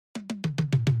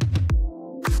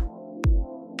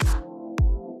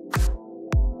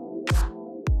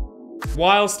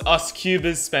Whilst us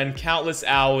cubers spend countless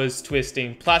hours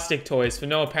twisting plastic toys for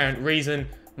no apparent reason,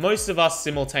 most of us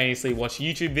simultaneously watch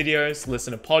YouTube videos,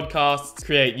 listen to podcasts,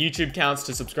 create YouTube accounts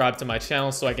to subscribe to my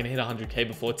channel so I can hit 100k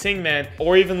before Ting Man,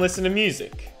 or even listen to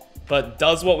music. But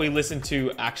does what we listen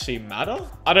to actually matter?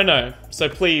 I don't know, so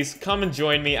please come and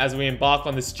join me as we embark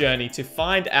on this journey to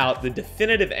find out the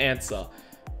definitive answer.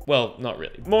 Well, not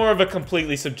really. More of a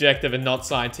completely subjective and not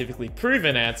scientifically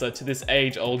proven answer to this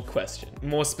age-old question.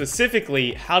 More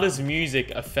specifically, how does music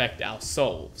affect our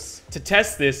souls? To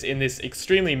test this in this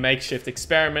extremely makeshift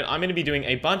experiment, I'm going to be doing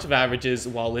a bunch of averages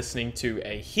while listening to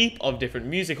a heap of different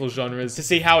musical genres to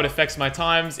see how it affects my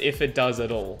times, if it does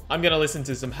at all. I'm going to listen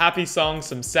to some happy songs,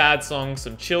 some sad songs,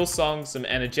 some chill songs, some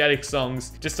energetic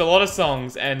songs, just a lot of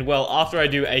songs, and well, after I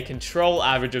do a control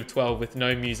average of 12 with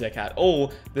no music at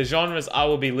all, the genres I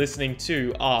will be listening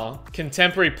to are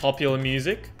contemporary popular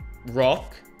music,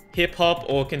 rock, hip-hop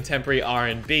or contemporary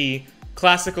R&B,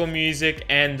 classical music,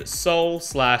 and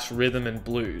soul/rhythm and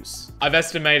blues. I've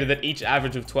estimated that each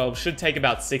average of 12 should take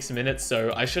about 6 minutes,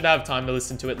 so I should have time to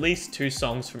listen to at least 2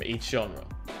 songs from each genre.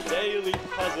 Daily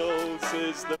puzzles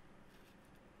is the...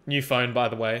 New phone, by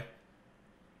the way.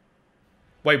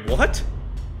 Wait, what?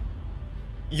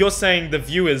 You're saying the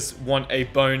viewers want a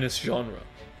bonus genre.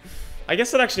 I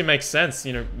guess that actually makes sense,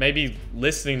 you know, maybe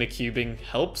listening to cubing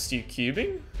helps you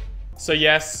cubing? So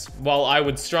yes, while I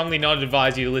would strongly not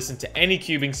advise you to listen to any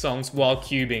cubing songs while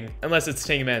cubing, unless it's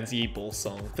Ting Man's Yeet Ball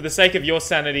song. For the sake of your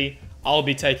sanity, I'll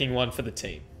be taking one for the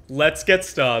team. Let's get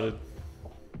started.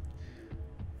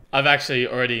 I've actually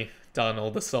already done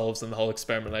all the solves and the whole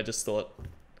experiment. I thought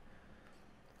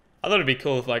it'd be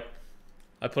cool if like,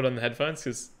 I put on the headphones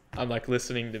because I'm like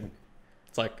listening to,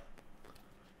 it's like,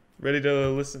 ready to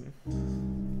listen.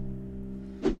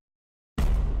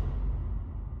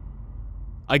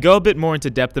 I go a bit more into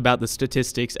depth about the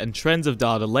statistics and trends of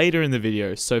data later in the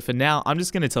video, so for now, I'm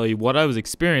just going to tell you what I was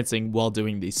experiencing while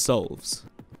doing these solves.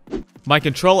 My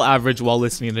control average while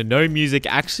listening to no music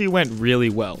actually went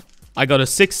really well. I got a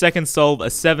 6-second solve, a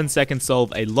 7-second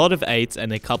solve, a lot of 8s,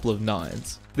 and a couple of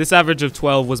 9s. This average of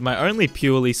 12 was my only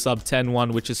purely sub 10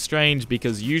 one, which is strange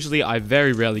because usually I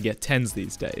very rarely get 10s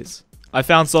these days. I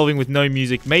found solving with no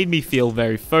music made me feel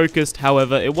very focused,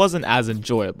 however, it wasn't as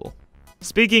enjoyable.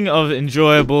 Speaking of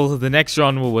enjoyable, the next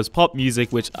genre was pop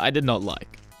music, which I did not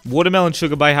like. Watermelon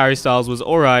Sugar by Harry Styles was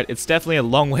alright, it's definitely a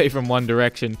long way from One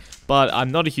Direction, but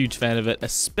I'm not a huge fan of it,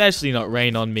 especially not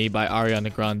Rain On Me by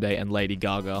Ariana Grande and Lady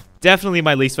Gaga. Definitely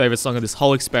my least favorite song of this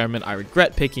whole experiment, I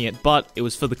regret picking it, but it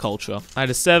was for the culture. I had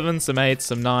a 7, some 8s,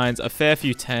 some 9s, a fair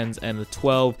few 10s, and a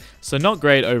 12, so not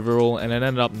great overall, and it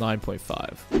ended up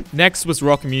 9.5. Next was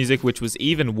rock music, which was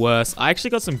even worse. I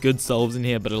actually got some good solves in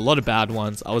here, but a lot of bad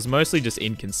ones. I was mostly just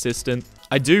inconsistent.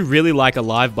 I do really like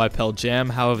Alive by Pearl Jam,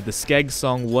 however the Skeg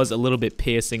song was a little bit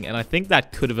piercing, and I think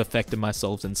that could have affected my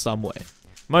solves in some way.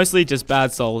 Mostly just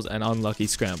bad solves and unlucky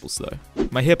scrambles though.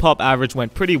 My hip hop average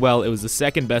went pretty well, it was the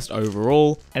second best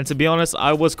overall, and to be honest,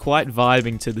 I was quite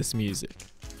vibing to this music.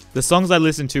 The songs I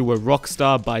listened to were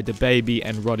Rockstar by DaBaby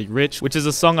and Roddy Ricch, which is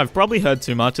a song I've probably heard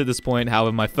too much at this point,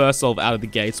 however my first solve out of the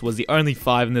gates was the only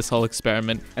 5 in this whole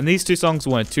experiment, and these 2 songs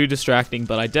weren't too distracting,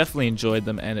 but I definitely enjoyed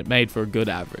them and it made for a good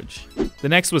average. The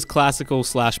next was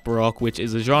classical/baroque, which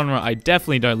is a genre I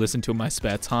definitely don't listen to in my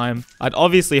spare time. I'd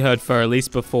obviously heard Für Elise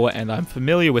before and I'm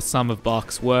familiar with some of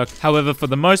Bach's work, however for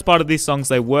the most part of these songs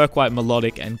they were quite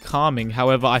melodic and calming,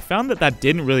 however I found that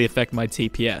didn't really affect my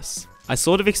TPS. I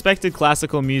sort of expected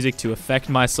classical music to affect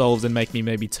my solves and make me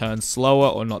maybe turn slower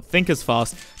or not think as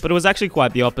fast, but it was actually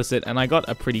quite the opposite and I got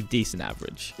a pretty decent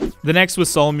average. The next was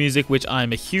soul music, which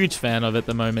I'm a huge fan of at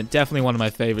the moment, definitely one of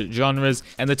my favorite genres,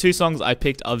 and the 2 songs I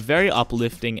picked are very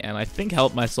uplifting and I think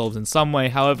helped my solves in some way,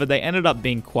 however they ended up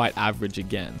being quite average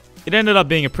again. It ended up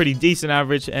being a pretty decent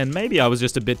average, and maybe I was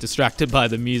just a bit distracted by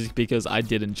the music because I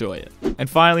did enjoy it. And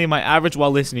finally, my average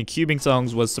while listening to cubing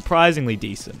songs was surprisingly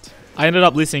decent. I ended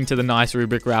up listening to the nice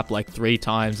Rubik rap like 3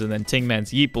 times and then Ting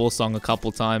Man's Yeet Ball song a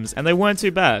couple times, and they weren't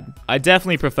too bad. I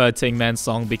definitely preferred Ting Man's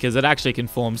song because it actually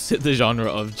conforms to the genre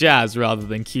of jazz rather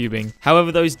than cubing.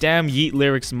 However, those damn Yeet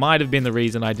lyrics might have been the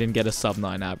reason I didn't get a sub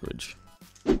 9 average.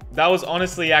 That was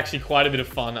honestly actually quite a bit of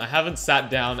fun. I haven't sat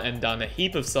down and done a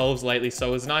heap of solves lately, so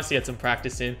it was nice to get some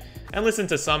practice in and listen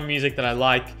to some music that I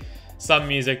like, some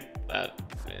music that...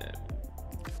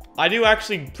 I do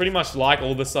actually pretty much like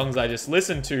all the songs I just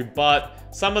listened to, but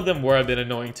some of them were a bit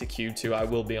annoying to cue to, I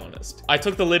will be honest. I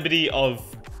took the liberty of...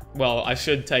 Well, I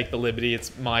should take the liberty,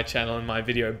 it's my channel and my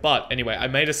video, but anyway, I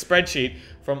made a spreadsheet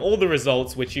from all the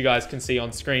results, which you guys can see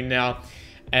on screen now.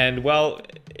 And well,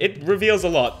 it reveals a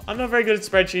lot. I'm not very good at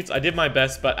spreadsheets, I did my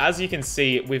best, but as you can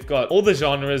see, we've got all the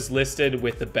genres listed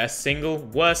with the best single,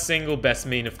 best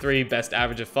mean of 3, best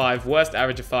average of 5, worst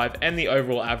average of 5, and the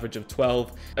overall average of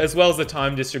 12, as well as the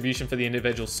time distribution for the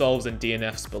individual solves and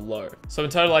DNFs below. So in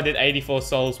total, I did 84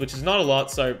 solves, which is not a lot,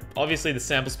 so obviously the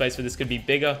sample space for this could be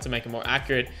bigger to make it more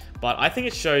accurate, but I think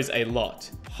it shows a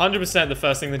lot. 100% the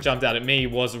first thing that jumped out at me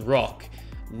was rock.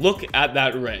 Look at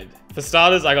that red. For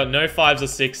starters, I got no 5s or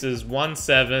 6s, 1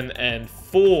 7, and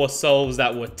 4 solves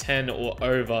that were 10 or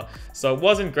over, so it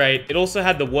wasn't great. It also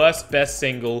had the worst best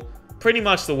single, pretty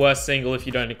much the worst single if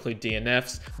you don't include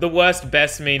DNFs, the worst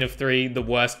best mean of 3, the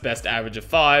worst best average of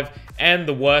 5, and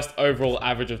the worst overall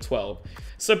average of 12.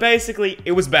 So basically,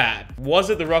 it was bad. Was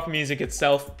it the rock music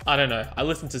itself? I don't know. I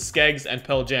listened to Skeggs and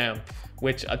Pearl Jam,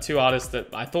 which are 2 artists that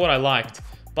I thought I liked,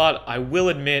 but I will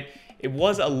admit, it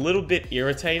was a little bit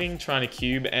irritating trying to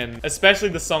cube, and especially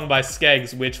the song by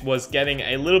Skeggs, which was getting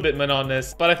a little bit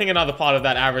monotonous. But I think another part of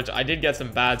that average, I did get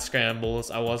some bad scrambles.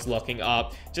 I was locking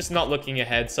up, just not looking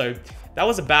ahead. So that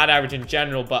was a bad average in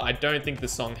general, but I don't think the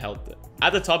song helped it.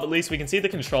 At the top, at least, we can see the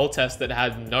control test that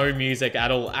had no music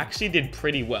at all actually did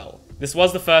pretty well. This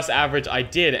was the first average I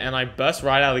did, and I burst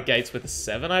right out of the gates with a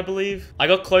 7, I believe. I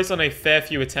got close on a fair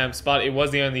few attempts, but it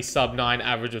was the only sub 9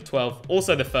 average of 12,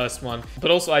 also the first one. But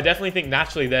also, I definitely think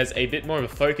naturally there's a bit more of a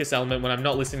focus element when I'm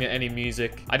not listening to any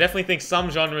music. I definitely think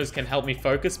some genres can help me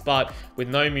focus, but with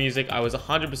no music, I was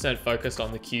 100% focused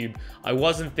on the cube. I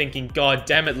wasn't thinking, God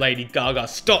damn it, Lady Gaga,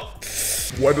 stop!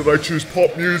 Why did I choose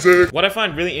pop music? What I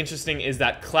find really interesting is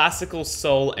that classical,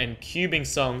 soul, and cubing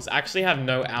songs actually have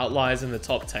no outliers in the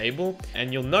top table.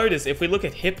 And you'll notice if we look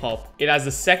at hip hop, it has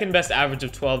the second best average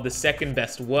of 12, the second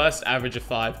best worst average of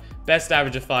 5, best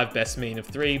average of 5, best mean of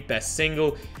 3, best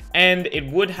single, and it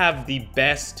would have the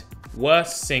best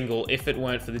worst single if it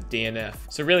weren't for the DNF.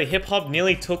 So really, hip-hop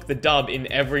nearly took the dub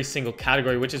in every single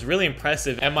category, which is really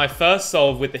impressive. And my first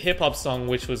solve with the hip-hop song,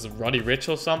 which was Roddy Ricch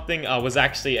or something, was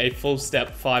actually a full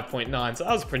step 5.9, so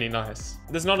that was pretty nice.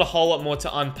 There's not a whole lot more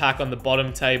to unpack on the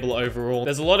bottom table overall.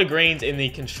 There's a lot of greens in the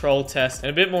control test and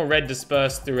a bit more red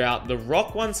dispersed throughout. The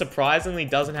rock one surprisingly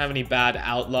doesn't have any bad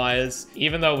outliers,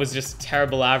 even though it was just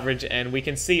terrible average. And we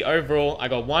can see overall, I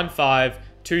got 1 5,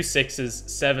 2 6s,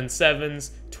 7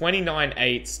 7s, 29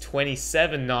 8s,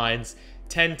 27 9s,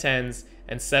 10 10s,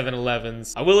 and 7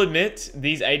 11s. I will admit,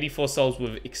 these 84 solves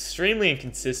were extremely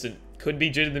inconsistent. Could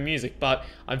be due to the music, but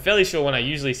I'm fairly sure when I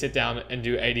usually sit down and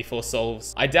do 84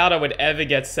 solves, I doubt I would ever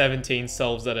get 17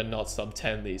 solves that are not sub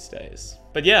 10 these days.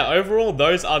 But yeah, overall,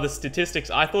 those are the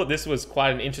statistics. I thought this was quite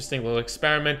an interesting little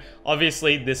experiment.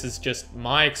 Obviously, this is just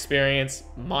my experience,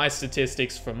 my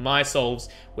statistics from my solves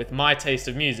with my taste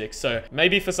of music. So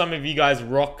maybe for some of you guys,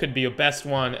 rock could be your best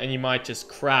one and you might just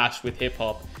crash with hip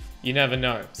hop. You never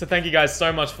know. So thank you guys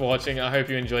so much for watching. I hope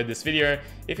you enjoyed this video.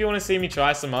 If you want to see me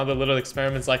try some other little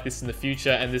experiments like this in the future,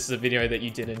 and this is a video that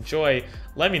you did enjoy,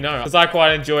 let me know. Because I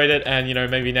quite enjoyed it, and you know,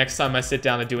 maybe next time I sit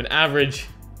down and do an average,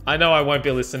 I know I won't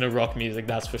be listening to rock music,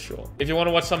 that's for sure. If you want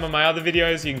to watch some of my other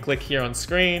videos, you can click here on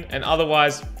screen, and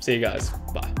otherwise, see you guys.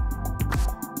 Bye.